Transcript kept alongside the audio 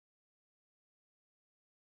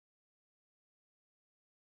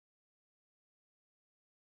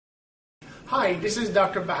Hi, this is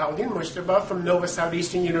Dr. Bahaudin, Mujtaba from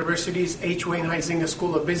Southeastern University's H. Wayne Huizenga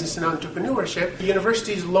School of Business and Entrepreneurship. The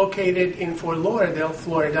university is located in Fort Lauderdale,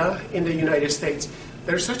 Florida, in the United States.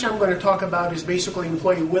 The research I'm going to talk about is basically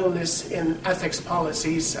employee wellness and ethics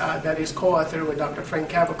policies that is co-authored with Dr. Frank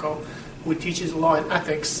Cavaco, who teaches law and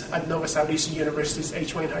ethics at Southeastern University's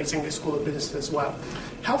H. Wayne Huizenga School of Business as well.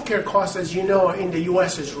 Healthcare costs, as you know, in the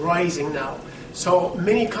U.S. is rising now. So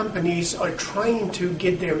many companies are trying to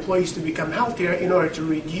get their employees to become healthier in order to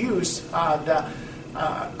reduce the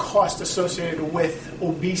cost associated with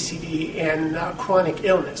obesity and chronic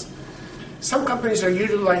illness. Some companies are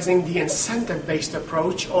utilizing the incentive-based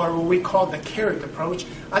approach, or what we call the carrot approach.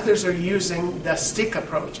 Others are using the stick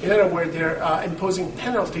approach. In other words, they're imposing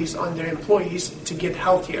penalties on their employees to get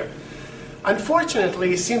healthier.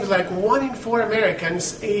 Unfortunately, it seems like 1 in 4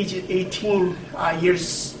 Americans aged 18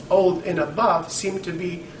 years old and above seem to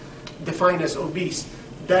be defined as obese.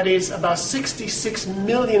 That is, about 66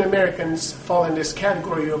 million Americans fall in this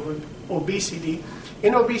category of obesity.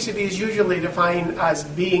 And obesity is usually defined as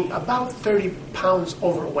being about 30 pounds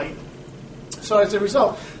overweight. So as a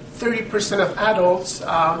result, 30% of adults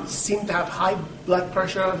seem to have high blood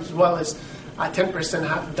pressure, as well as 10%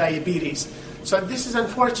 have diabetes. So this is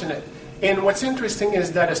unfortunate. And what's interesting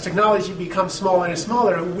is that as technology becomes smaller and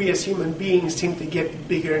smaller, we as human beings seem to get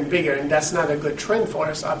bigger and bigger, and that's not a good trend for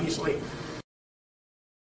us, obviously.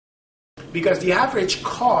 Because the average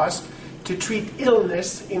cost to treat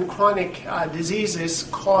illness in chronic diseases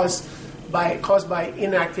caused by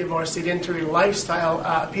inactive or sedentary lifestyle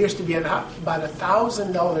appears to be about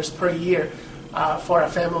 $1,000 per year for a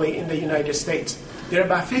family in the United States. There are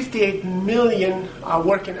about 58 million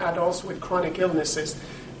working adults with chronic illnesses.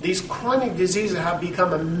 These chronic diseases have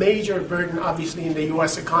become a major burden, obviously, in the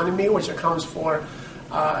U.S. economy, which accounts for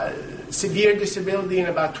severe disability in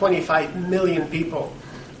about 25 million people.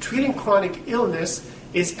 Treating chronic illness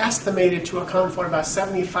is estimated to account for about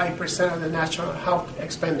 75% of the national health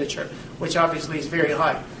expenditure, which obviously is very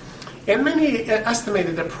high. And many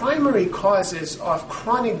estimated the primary causes of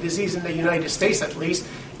chronic disease in the United States, at least,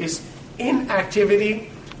 is inactivity,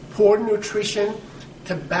 poor nutrition,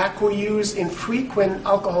 tobacco use, and frequent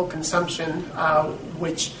alcohol consumption,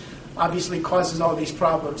 which obviously causes all these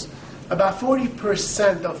problems. About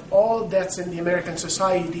 40% of all deaths in the American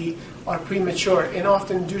society are premature, and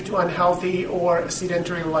often due to unhealthy or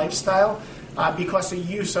sedentary lifestyle, because of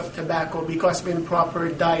use of tobacco, because of improper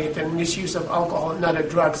diet and misuse of alcohol and other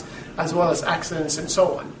drugs, as well as accidents and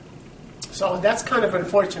so on. So that's kind of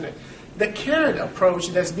unfortunate. The carrot approach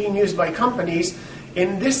that's being used by companies,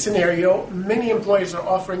 in this scenario, many employers are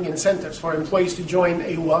offering incentives for employees to join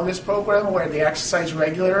a wellness program where they exercise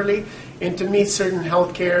regularly and to meet certain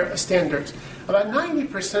healthcare standards. About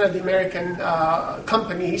 90% of the American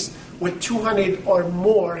companies with 200 or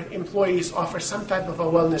more employees offer some type of a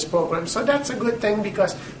wellness program. So that's a good thing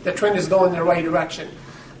because the trend is going in the right direction.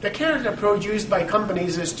 The carrot approach used by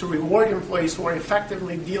companies is to reward employees who are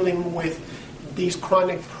effectively dealing with these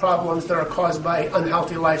chronic problems that are caused by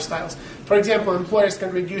unhealthy lifestyles. For example, employers can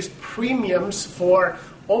reduce premiums for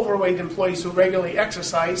overweight employees who regularly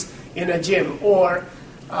exercise in a gym or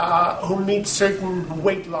who meet certain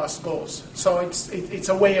weight loss goals. So it's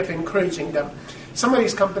a way of encouraging them. Some of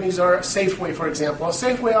these companies are Safeway, for example.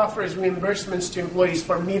 Safeway offers reimbursements to employees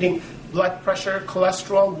for meeting blood pressure,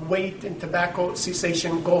 cholesterol, weight, and tobacco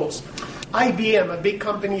cessation goals. IBM, a big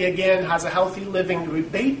company again, has a healthy living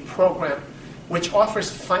rebate program which offers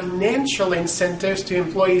financial incentives to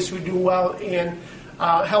employees who do well in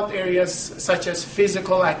health areas such as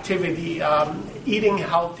physical activity, eating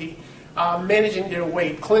healthy, managing their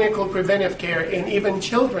weight, clinical preventive care, and even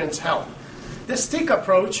children's health. The stick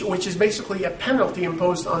approach, which is basically a penalty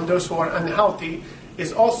imposed on those who are unhealthy,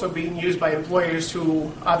 is also being used by employers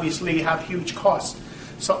who obviously have huge costs.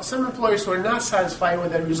 So some employers who are not satisfied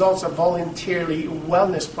with the results of voluntarily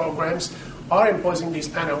wellness programs are imposing these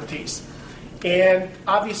penalties. And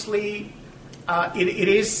obviously, it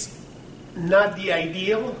is not the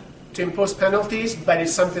ideal to impose penalties, but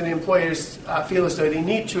it's something employers feel as though they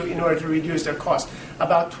need to in order to reduce their costs.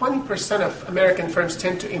 About 20% of American firms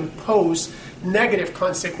tend to impose negative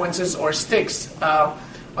consequences or sticks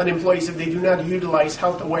on employees if they do not utilize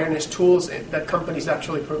health awareness tools that companies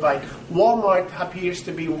actually provide. Walmart appears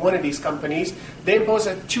to be one of these companies. They impose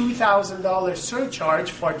a $2,000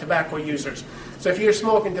 surcharge for tobacco users. So if you're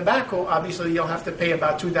smoking tobacco, obviously you'll have to pay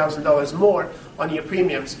about $2,000 more on your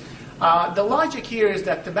premiums. The logic here is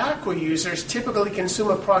that tobacco users typically consume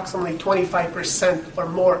approximately 25% or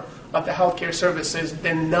more of the healthcare services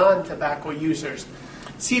than non-tobacco users.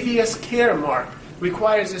 CVS Caremark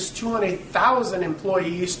requires its 200,000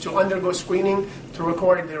 employees to undergo screening to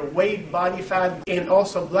record their weight, body fat, and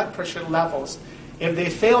also blood pressure levels. If they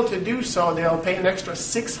fail to do so, they'll pay an extra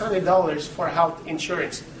 $600 for health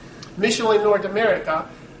insurance. Michelin North America,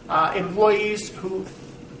 employees who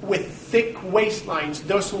with thick waistlines,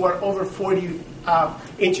 those who are over 40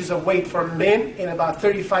 inches of weight for men and about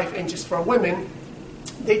 35 inches for women,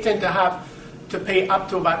 they tend to have to pay up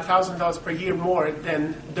to about $1,000 per year more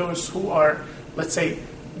than those who are, let's say,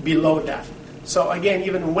 below that. So again,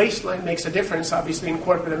 even waistline makes a difference, obviously, in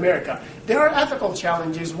corporate America. There are ethical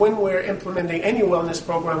challenges when we're implementing any wellness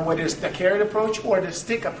program, whether it's the carrot approach or the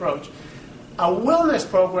stick approach. A wellness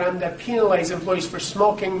program that penalizes employees for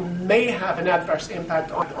smoking may have an adverse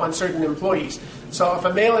impact on certain employees. So if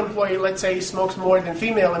a male employee, let's say, smokes more than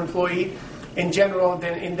female employee in general,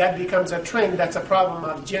 then and that becomes a trend, that's a problem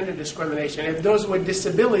of gender discrimination. If those with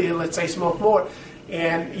disability, let's say, smoke more,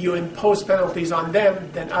 and you impose penalties on them,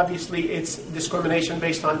 then obviously it's discrimination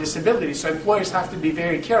based on disability. So employers have to be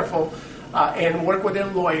very careful and work with their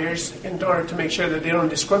lawyers in order to make sure that they don't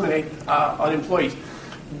discriminate on employees.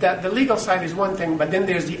 That the legal side is one thing, but then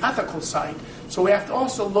there's the ethical side. So we have to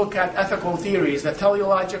also look at ethical theories. The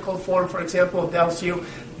teleological form, for example, tells you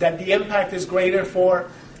that the impact is greater for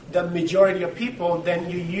the majority of people, then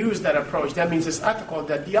you use that approach. That means it's ethical.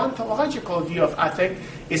 The deontological view of ethic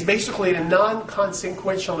is basically the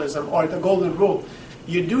non-consequentialism, or the golden rule.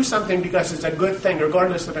 You do something because it's a good thing,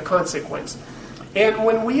 regardless of the consequence. And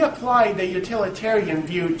when we apply the utilitarian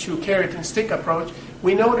view to carrot and stick approach,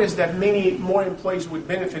 we notice that many more employees would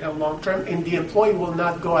benefit in the long term, and the employee will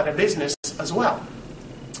not go out of business as well.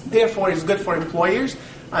 Therefore, it's good for employers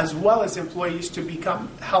as well as employees to become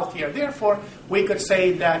healthier. Therefore, we could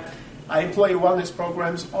say that employee wellness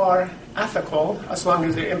programs are ethical as long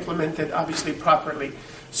as they're implemented, obviously, properly.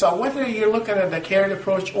 So whether you're looking at the carrot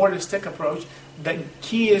approach or the stick approach, the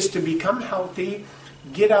key is to become healthy,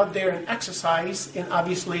 get out there and exercise, and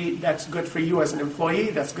obviously that's good for you as an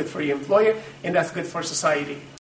employee, that's good for your employer, and that's good for society.